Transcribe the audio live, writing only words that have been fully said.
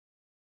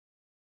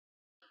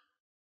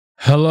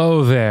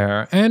Hello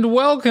there, and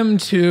welcome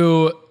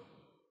to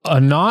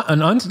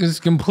it's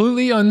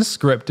completely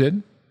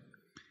unscripted.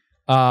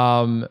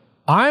 I'm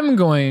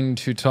going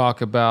to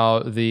talk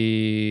about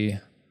and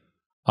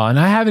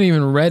I haven't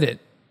even read it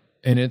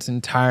in its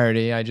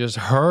entirety. I just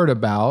heard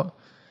about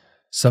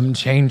some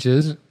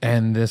changes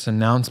and this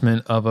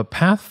announcement of a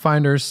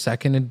Pathfinder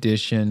 2nd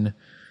Edition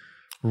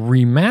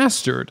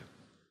Remastered.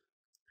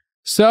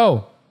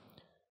 So,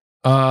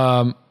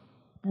 we're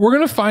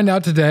going to find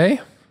out today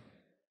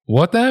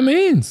what that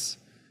means.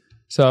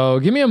 So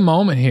give me a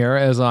moment here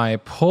as I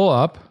pull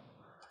up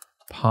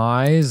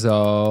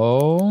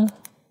Paizo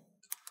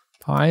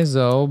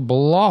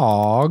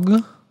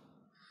blog.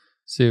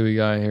 See what we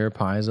got here,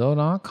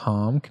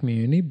 paizo.com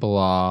community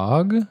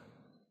blog.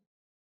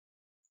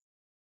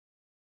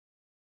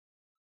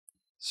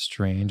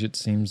 Strange, it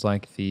seems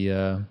like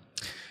and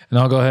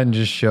I'll go ahead and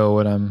just show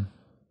what I'm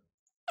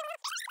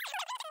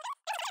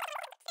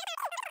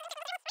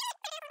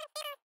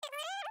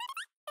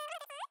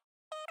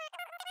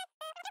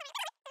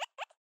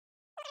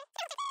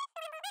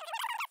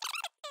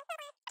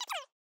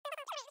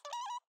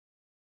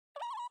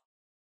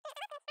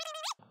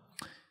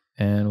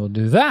and we'll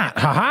do that.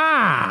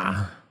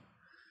 Ha-ha!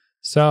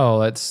 So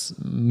let's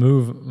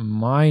move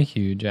my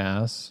huge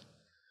ass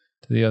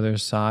to the other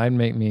side.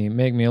 Make me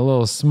a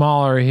little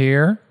smaller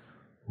here.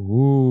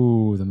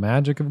 Ooh, the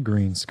magic of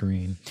green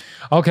screen.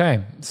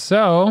 Okay,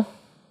 so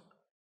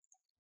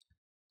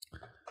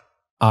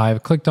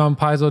I've clicked on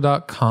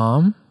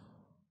paizo.com.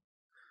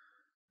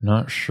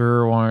 Not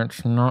sure why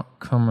it's not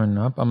coming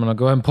up. I'm going to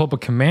go ahead and pull up a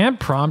command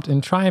prompt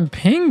and try and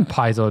ping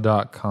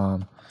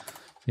paizo.com.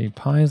 See,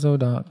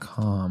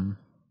 paizo.com.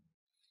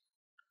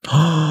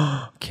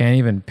 Can't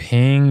even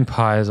ping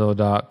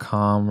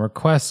paizo.com.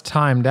 Request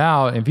timed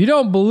out. If you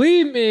don't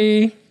believe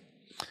me,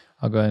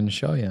 I'll go ahead and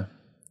show you.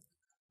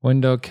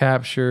 Window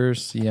capture,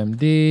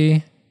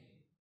 CMD.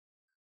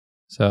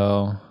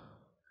 So,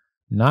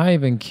 not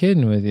even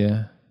kidding with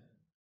you.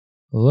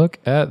 Look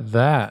at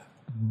that.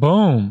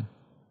 Boom.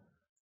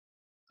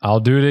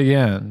 I'll do it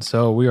again.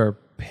 So we are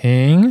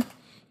ping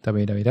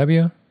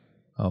www.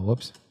 Oh,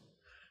 whoops.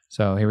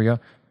 So here we go.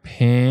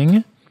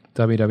 Ping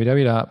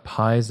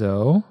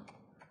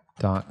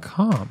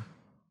www.paizo.com.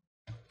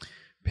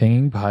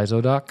 Pinging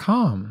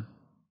paizo.com.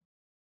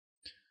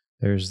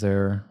 There's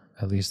at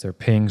least their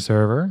ping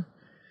server.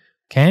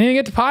 Can't even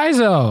get to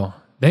Paizo.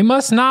 They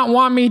must not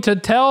want me to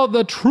tell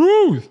the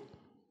truth.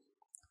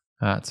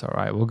 That's all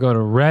right. We'll go to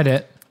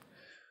Reddit,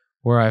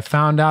 where I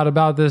found out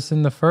about this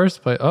in the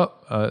first place.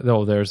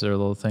 Oh, there's their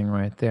little thing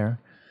right there.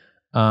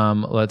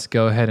 Let's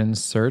go ahead and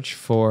search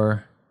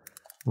for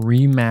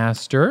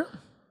Remaster.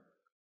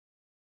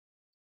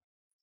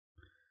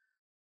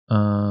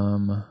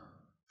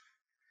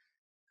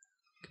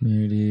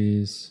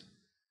 Communities.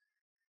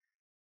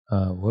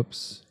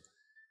 Whoops.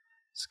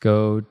 Let's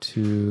go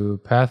to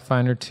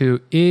Pathfinder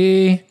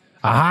 2E.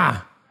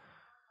 Aha!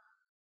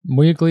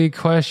 Weekly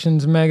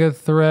questions mega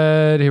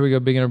thread. Here we go.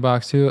 Beginner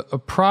box 2. A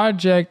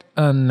project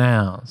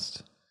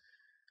announced.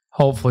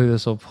 Hopefully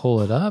this will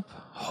pull it up.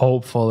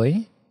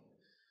 Hopefully.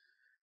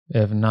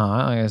 If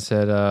not, like I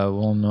said,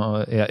 we'll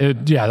know.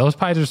 Yeah, those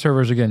Paizo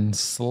servers are getting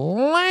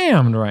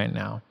slammed right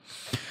now.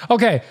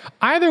 Okay,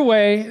 either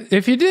way,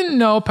 if you didn't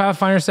know,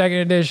 Pathfinder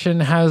 2nd Edition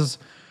has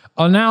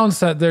announced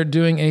that they're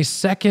doing a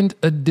 2nd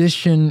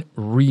Edition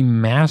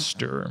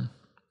remaster.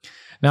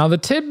 Now, the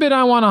tidbit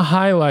I want to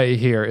highlight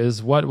here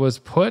is what was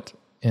put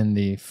in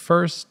the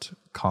first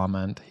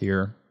comment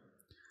here.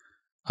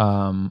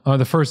 Or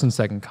the first and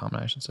second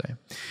comment, I should say.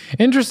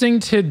 Interesting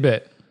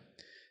tidbit.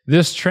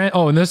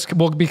 And this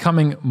will be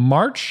coming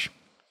March.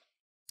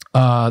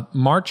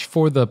 March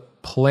for the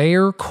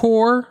player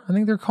core, I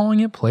think they're calling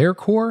it player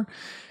core,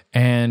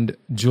 and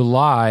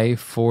July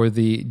for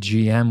the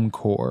GM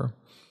core.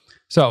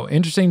 So,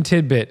 interesting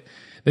tidbit.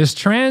 This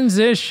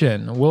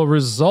transition will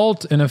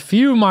result in a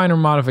few minor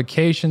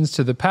modifications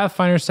to the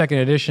Pathfinder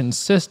 2nd Edition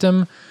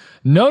system,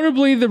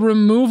 notably the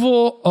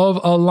removal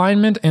of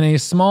alignment and a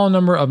small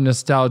number of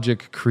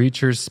nostalgic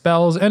creatures,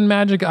 spells, and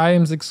magic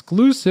items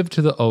exclusive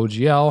to the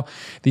OGL.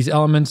 These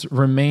elements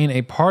remain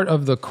a part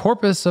of the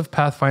corpus of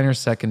Pathfinder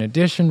 2nd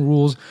Edition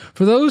rules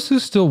for those who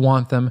still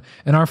want them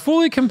and are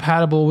fully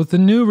compatible with the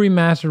new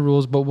remastered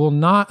rules but will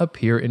not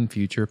appear in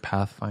future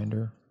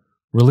Pathfinder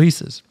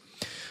releases.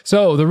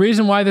 So the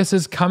reason why this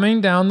is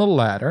coming down the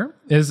ladder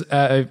is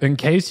in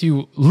case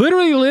you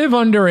literally live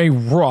under a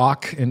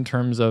rock in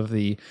terms of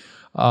the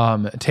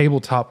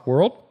tabletop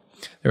world.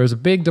 There was a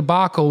big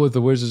debacle with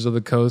the Wizards of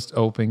the Coast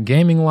open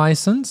gaming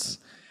license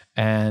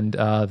and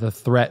the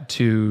threat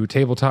to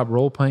tabletop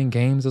role-playing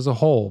games as a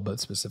whole, but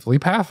specifically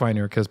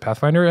Pathfinder, because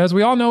Pathfinder, as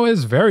we all know,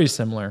 is very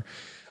similar,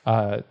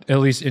 at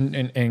least in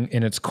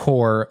its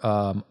core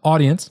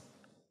audience,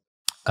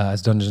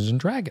 as Dungeons and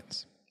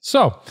Dragons.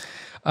 So,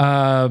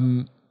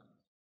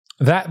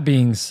 that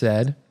being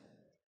said,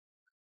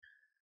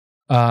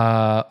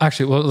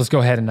 Actually, well, let's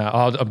go ahead and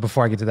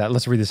before I get to that,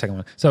 let's read the second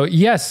one. So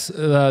yes,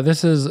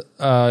 this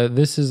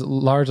is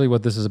largely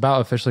what this is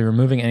about, officially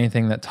removing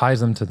anything that ties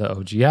them to the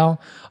OGL.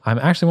 I'm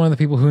actually one of the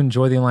people who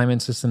enjoy the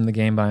alignment system in the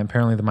game, but I'm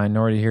apparently the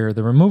minority here.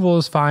 The removal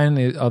is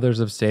fine. Others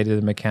have stated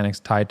the mechanics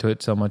tied to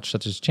it so much,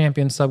 such as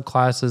champion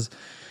subclasses,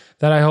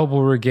 that I hope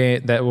will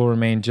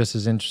remain just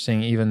as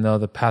interesting, even though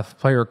the Path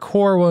player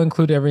core will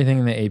include everything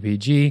in the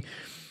APG.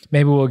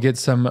 Maybe we'll get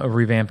some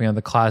revamping of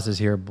the classes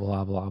here,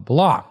 blah, blah,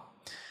 blah.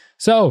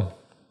 So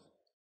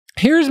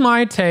here's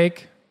my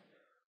take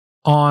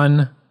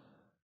on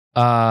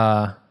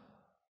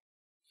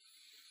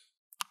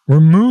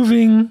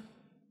removing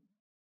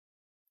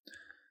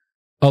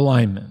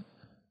alignment.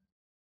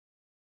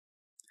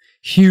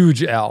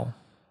 Huge L.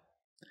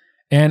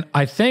 And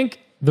I think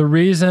the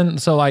reason,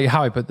 so like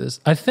how I put this,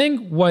 I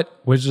think what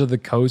Wizards of the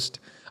Coast,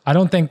 I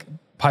don't think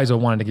Paizo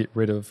wanted to get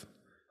rid of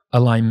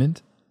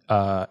alignment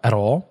at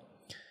all.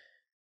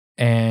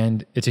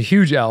 And it's a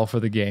huge L for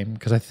the game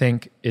because I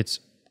think it's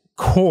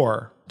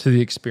core to the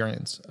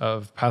experience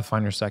of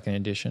Pathfinder 2nd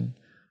Edition.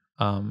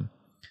 I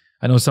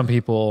know some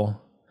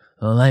people,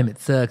 alignment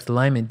sucks,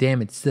 alignment,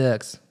 damn, it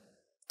sucks.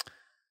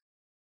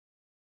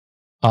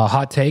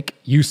 Hot take,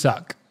 you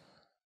suck.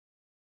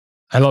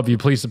 I love you,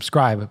 please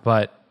subscribe,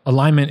 but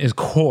alignment is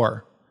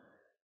core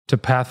to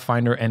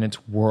Pathfinder and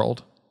its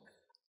world.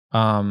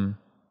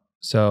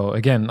 So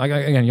again,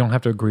 you don't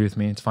have to agree with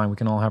me. It's fine. We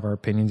can all have our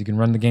opinions. You can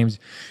run the games.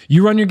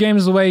 You run your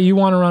games the way you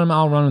want to run them.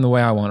 I'll run them the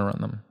way I want to run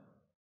them.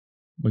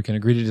 We can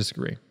agree to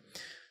disagree.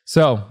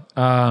 So,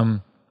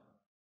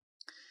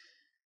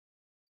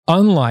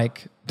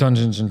 unlike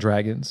Dungeons and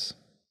Dragons,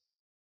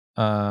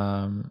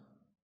 the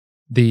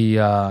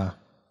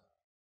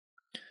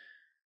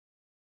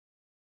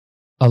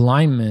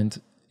alignment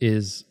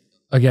is,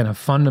 again, a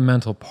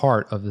fundamental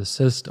part of the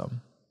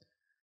system.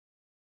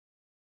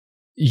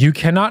 You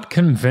cannot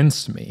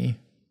convince me,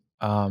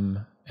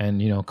 and I'm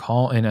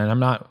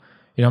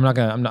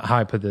not how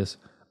I put this.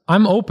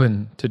 I'm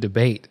open to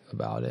debate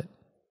about it,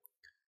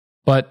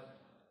 but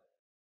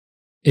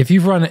if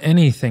you've run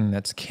anything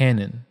that's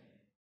canon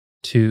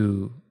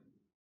to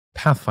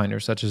Pathfinder,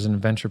 such as an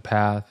adventure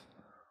path,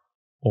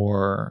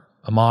 or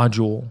a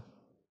module,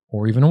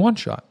 or even a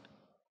one-shot,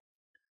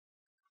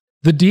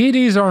 the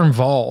deities are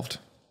involved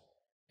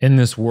in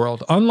this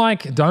world.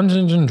 Unlike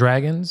Dungeons and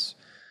Dragons.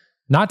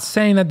 Not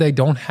saying that they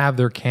don't have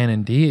their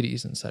canon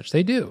deities and such.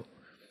 They do.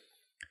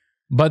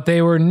 But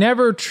they were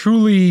never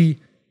truly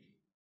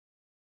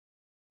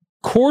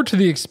core to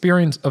the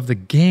experience of the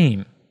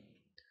game.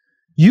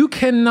 You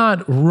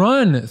cannot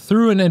run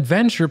through an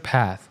adventure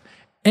path,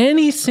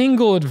 any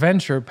single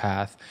adventure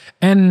path,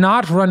 and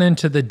not run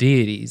into the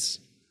deities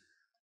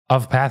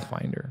of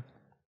Pathfinder.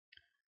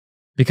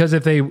 Because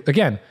if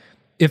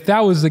that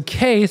was the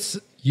case,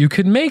 you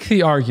could make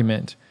the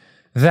argument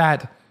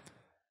that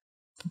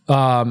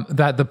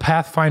the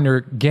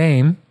Pathfinder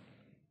game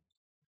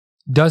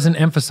doesn't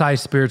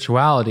emphasize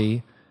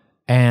spirituality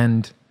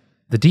and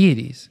the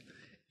deities.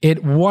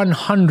 It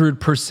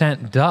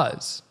 100%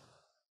 does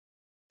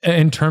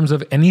in terms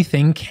of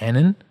anything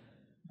canon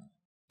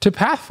to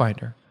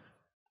Pathfinder.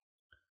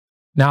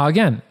 Now,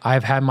 again,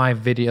 I've had my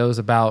videos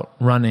about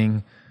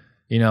running,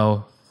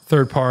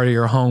 third party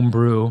or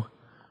homebrew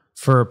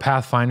for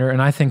Pathfinder,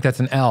 and I think that's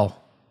an L,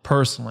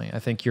 personally. I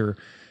think you're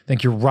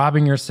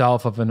robbing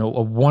yourself of a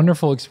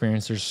wonderful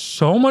experience. There's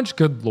so much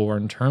good lore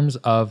in terms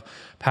of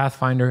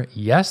Pathfinder.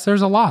 Yes,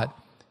 there's a lot.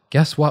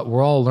 Guess what?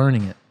 We're all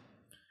learning it.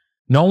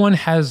 No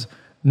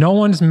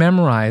one's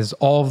memorized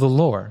all of the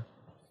lore.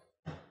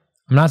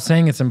 I'm not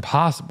saying it's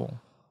impossible,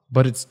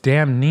 but it's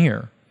damn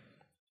near.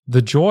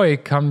 The joy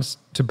comes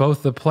to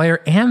both the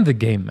player and the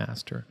game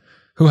master,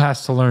 who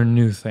has to learn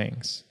new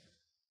things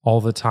all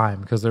the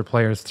time because their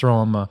players throw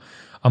them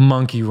a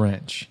monkey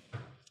wrench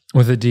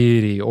with a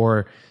deity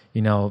or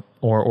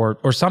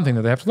something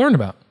that they have to learn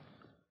about.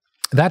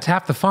 That's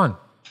half the fun.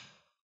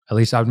 At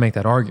least I would make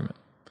that argument.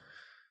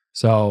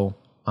 So,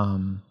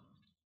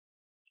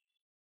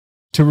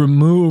 to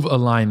remove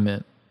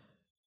alignment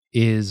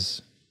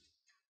that's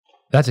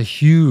a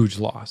huge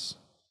loss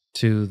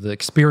to the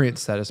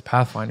experience that is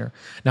Pathfinder.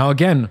 Now,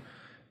 again,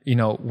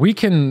 you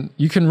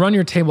can run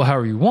your table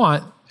however you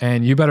want,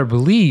 and you better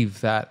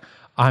believe that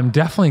I'm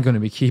definitely going to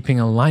be keeping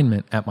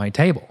alignment at my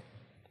table.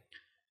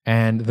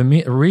 And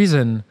the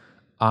reason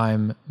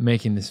I'm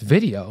making this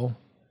video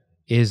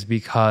is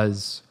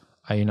because,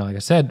 like I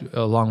said,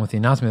 along with the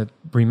announcement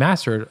of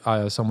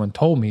Remastered, someone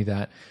told me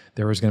that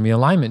there was going to be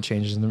alignment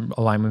changes and the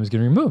alignment was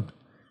getting removed.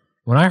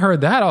 When I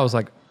heard that, I was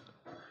like,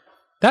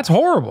 that's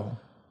horrible.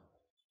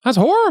 That's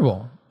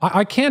horrible.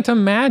 I can't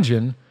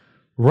imagine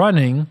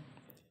running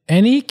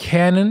any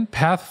canon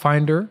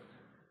Pathfinder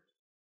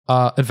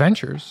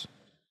adventures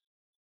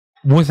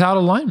without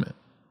alignment.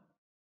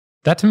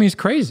 That to me is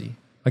crazy.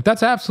 Like,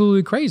 that's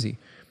absolutely crazy.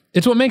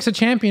 It's what makes a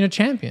champion a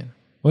champion.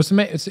 It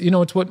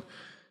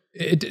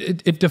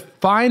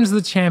defines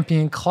the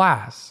champion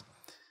class.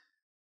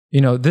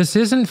 This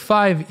isn't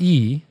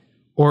 5e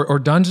or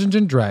Dungeons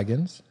and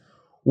Dragons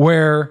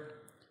where,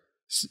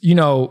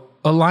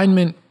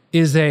 alignment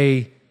is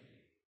a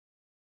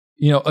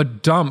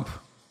dump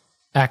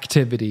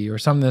activity or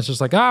something that's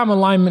just like, I'm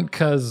alignment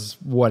because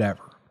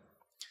whatever.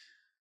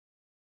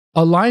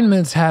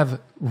 Alignments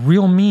have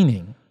real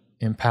meaning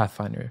in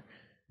Pathfinder.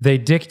 They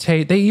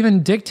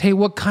even dictate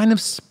what kind of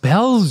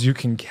spells you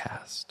can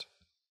cast.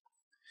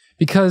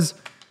 Because,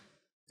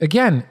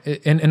 again,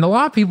 and a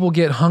lot of people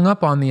get hung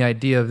up on the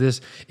idea of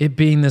it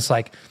being this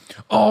like,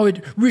 oh,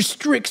 it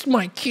restricts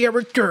my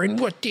character and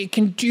what they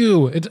can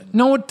do.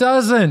 No, it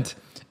doesn't.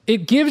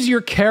 It gives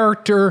your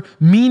character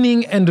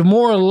meaning and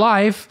more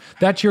life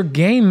that your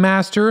game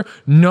master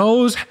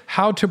knows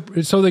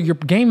so that your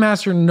game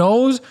master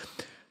knows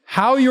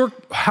how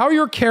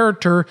your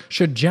character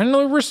should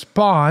generally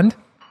respond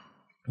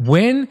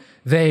when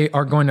they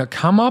are going to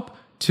come up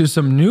to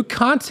some new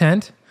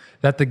content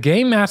that the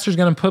game master is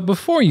going to put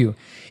before you,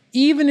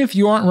 even if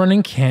you aren't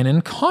running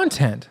canon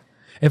content.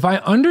 If I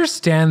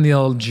understand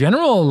the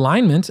general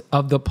alignment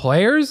of the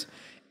players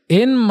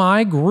in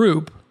my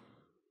group,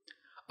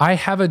 I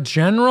have a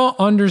general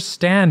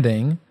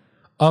understanding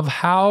of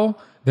how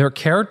their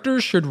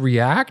characters should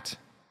react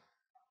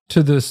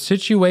to the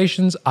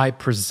situations I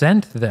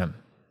present them.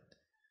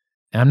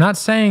 And I'm not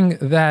saying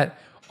that,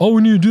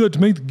 we need to do that to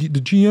make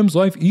the GM's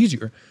life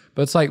easier.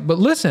 But but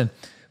listen,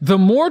 the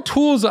more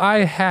tools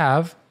I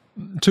have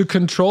to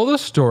control the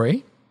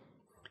story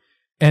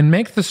and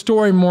make the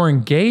story more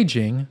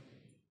engaging,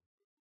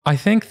 I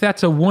think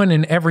that's a win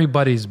in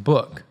everybody's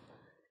book.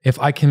 If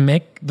I can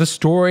make the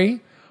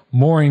story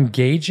more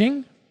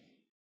engaging,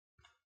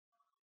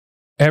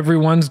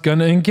 everyone's going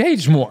to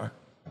engage more,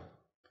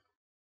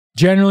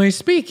 generally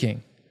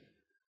speaking.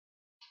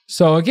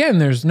 So again,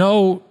 there's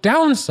no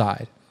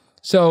downside.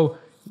 So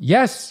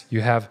yes,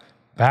 you have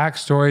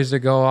backstories to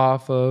go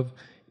off of.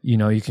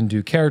 You can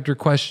do character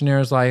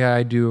questionnaires like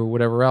I do or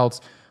whatever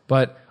else.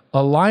 But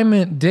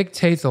alignment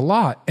dictates a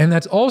lot. And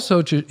that's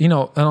also, an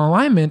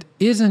alignment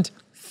isn't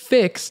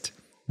fixed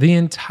the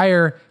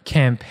entire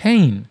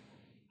campaign.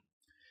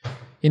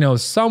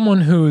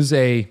 Someone who's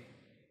let's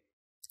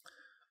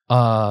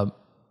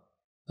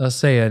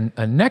say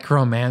a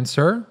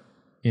necromancer,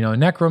 a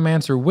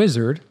necromancer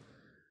wizard,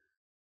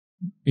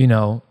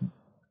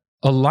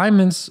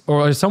 alignments,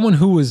 or someone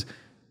who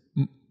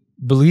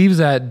believes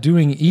that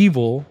doing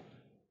evil,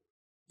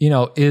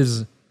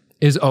 is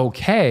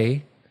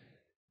okay,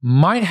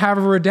 might have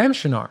a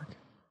redemption arc.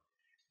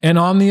 And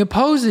on the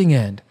opposing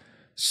end,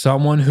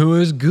 someone who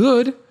is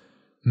good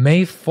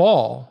may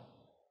fall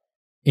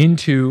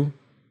into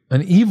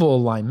an evil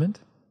alignment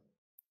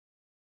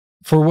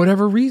for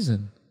whatever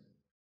reason.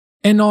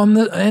 And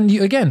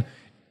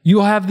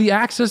you'll have the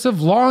axis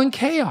of law and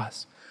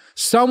chaos.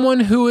 Someone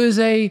who is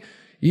a,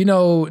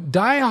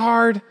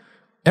 diehard,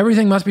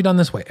 everything must be done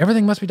this way.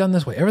 Everything must be done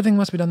this way. Everything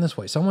must be done this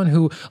way. Someone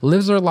who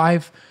lives their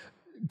life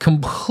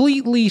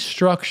completely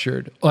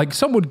structured, like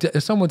some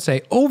would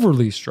say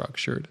overly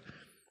structured,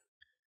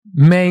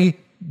 may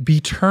be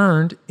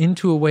turned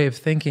into a way of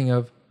thinking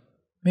of,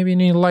 maybe you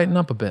need to lighten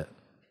up a bit.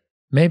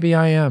 Maybe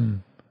I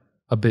am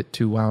a bit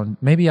too wound.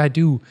 Maybe I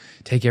do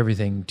take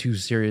everything too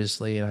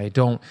seriously, and I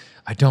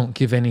don't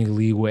give any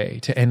leeway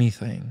to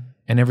anything,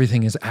 and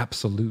everything is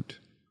absolute,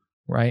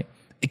 right?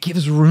 It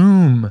gives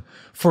room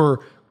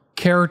for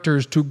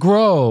characters to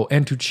grow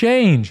and to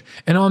change.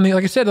 And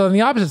like I said, on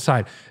the opposite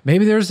side,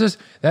 maybe there's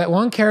that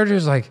one character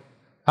is like,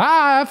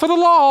 for the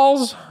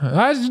lols,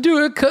 I just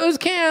do it because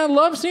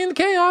love seeing the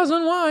chaos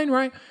unwind,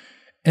 right?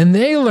 And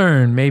they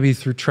learn, maybe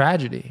through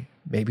tragedy,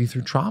 maybe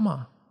through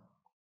trauma,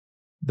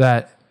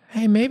 that,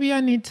 hey, maybe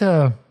I need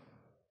to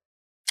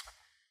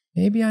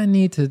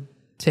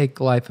take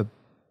life a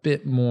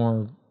bit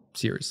more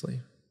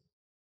seriously.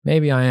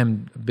 Maybe I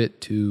am a bit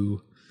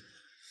too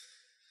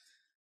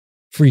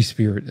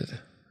free-spirited,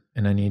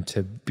 and I need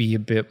to be a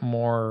bit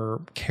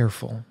more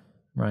careful,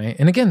 right?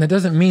 And again, that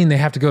doesn't mean they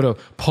have to go to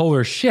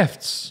polar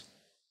shifts,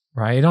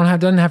 right? It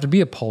doesn't have to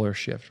be a polar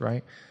shift,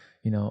 right?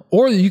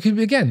 Or you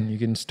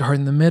can start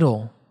in the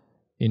middle,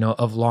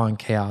 of law and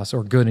chaos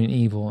or good and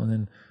evil, and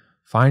then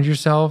find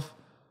yourself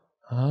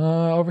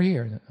over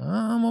here.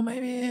 Well,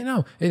 maybe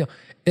no.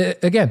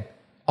 Again,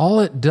 all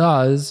it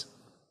does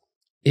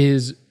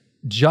is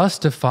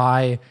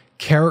justify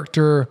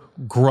character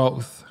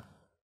growth.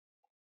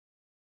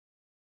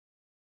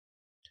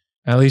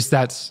 At least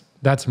that's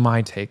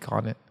my take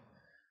on it.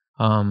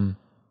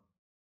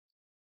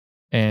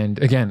 And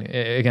again,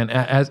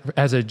 as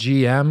a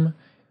GM,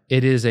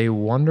 it is a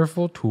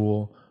wonderful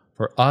tool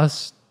for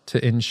us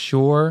to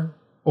ensure,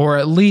 or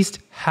at least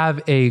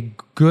have a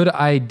good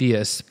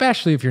idea,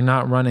 especially if you're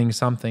not running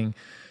something,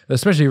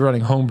 especially if you're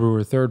running homebrew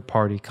or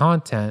third-party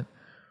content,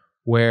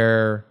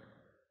 where,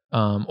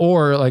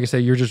 or like I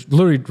said, you're just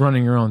literally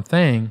running your own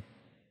thing,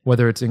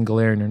 whether it's in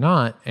Galarian or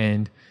not,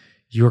 and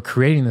you're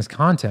creating this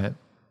content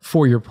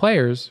for your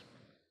players.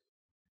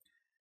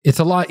 It's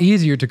a lot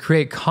easier to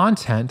create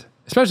content,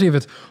 especially if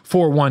it's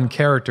for one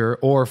character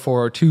or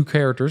for two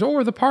characters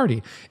or the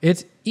party.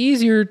 It's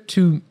easier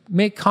to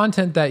make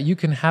content that you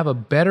can have a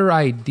better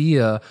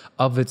idea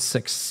of its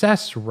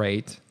success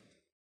rate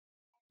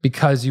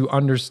because you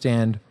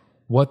understand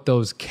what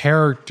those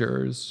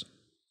characters,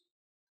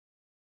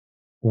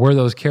 where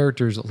those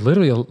characters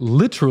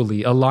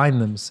literally align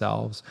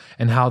themselves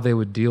and how they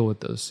would deal with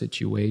those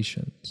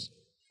situations.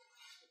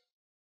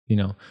 You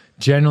know,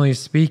 generally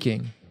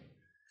speaking,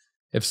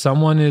 if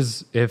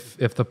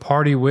the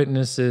party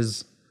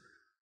witnesses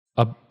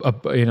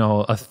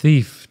a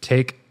thief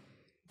take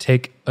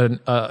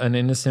an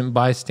innocent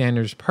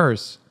bystander's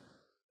purse,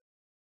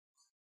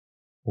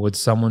 would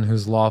someone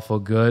who's lawful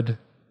good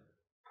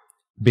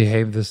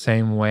behave the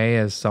same way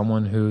as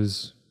someone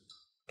who's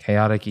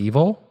chaotic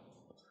evil?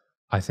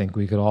 I think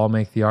we could all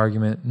make the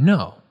argument,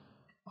 no,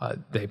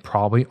 they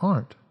probably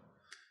aren't.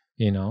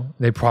 You know,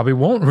 they probably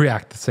won't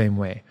react the same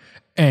way.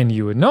 And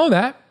you would know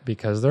that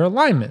because they're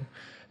alignment.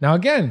 Now,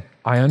 again,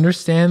 I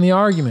understand the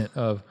argument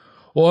of,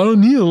 well, I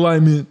don't need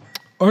alignment.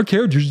 Our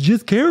characters are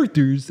just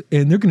characters,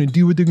 and they're going to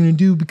do what they're going to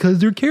do because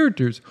they're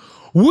characters.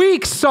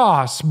 Weak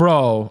sauce,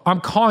 bro.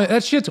 I'm calling it.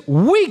 That shit's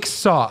weak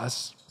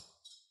sauce.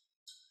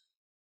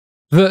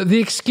 The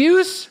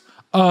excuse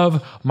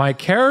of my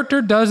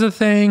character does a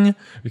thing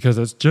because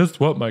that's just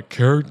what my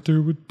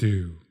character would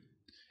do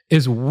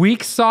is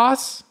weak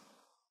sauce.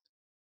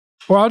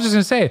 Or I'm just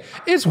going to say it.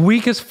 It's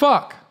weak as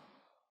fuck.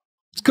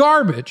 It's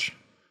garbage.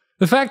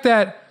 The fact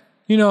that,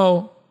 you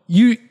know,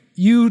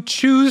 you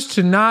choose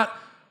to not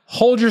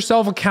hold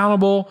yourself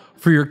accountable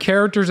for your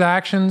character's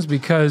actions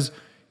because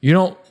you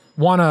don't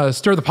want to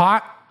stir the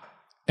pot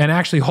and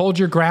actually hold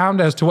your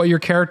ground as to what your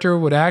character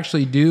would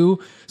actually do.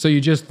 So you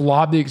just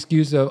lob the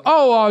excuse of,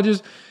 oh, I'll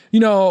just, you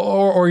know,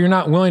 or you're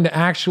not willing to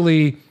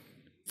actually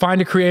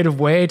find a creative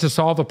way to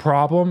solve the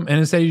problem. And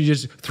instead you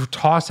just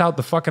toss out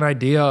the fucking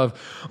idea of,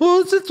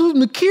 well, that's what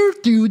my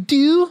character would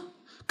do.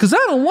 Because I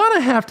don't want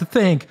to have to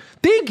think.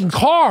 Thinking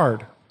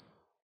hard.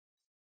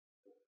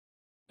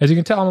 As you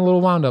can tell, I'm a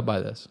little wound up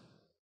by this.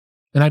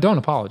 And I don't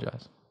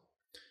apologize.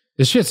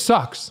 This shit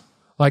sucks.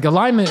 Like,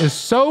 alignment is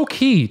so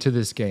key to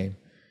this game.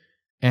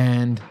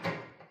 And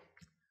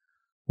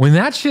when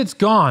that shit's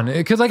gone,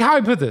 because like how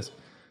I put this,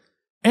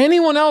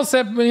 anyone else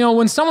that, you know,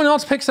 when someone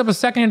else picks up a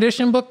second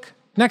edition book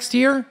next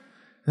year, and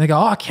they go,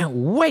 oh, I can't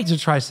wait to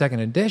try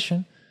second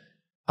edition.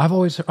 I've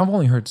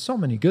only heard so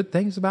many good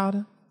things about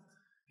it.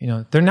 You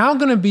know, they're now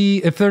going to be,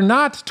 if they're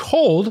not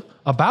told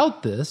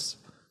about this,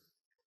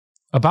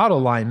 about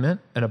alignment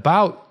and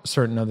about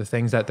certain other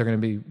things that they're going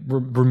to be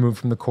removed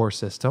from the core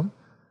system,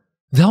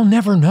 they'll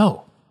never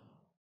know.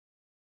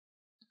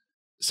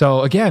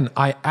 So again,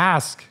 I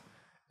ask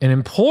and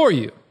implore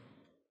you,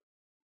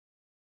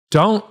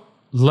 don't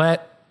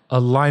let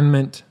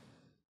alignment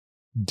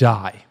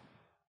die.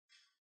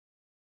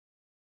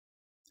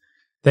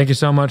 Thank you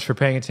so much for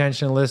paying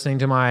attention and listening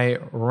to my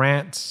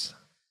rant,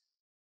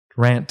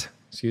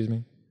 excuse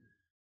me.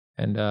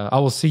 And I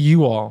will see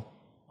you all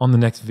on the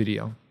next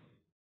video.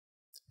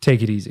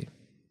 Take it easy.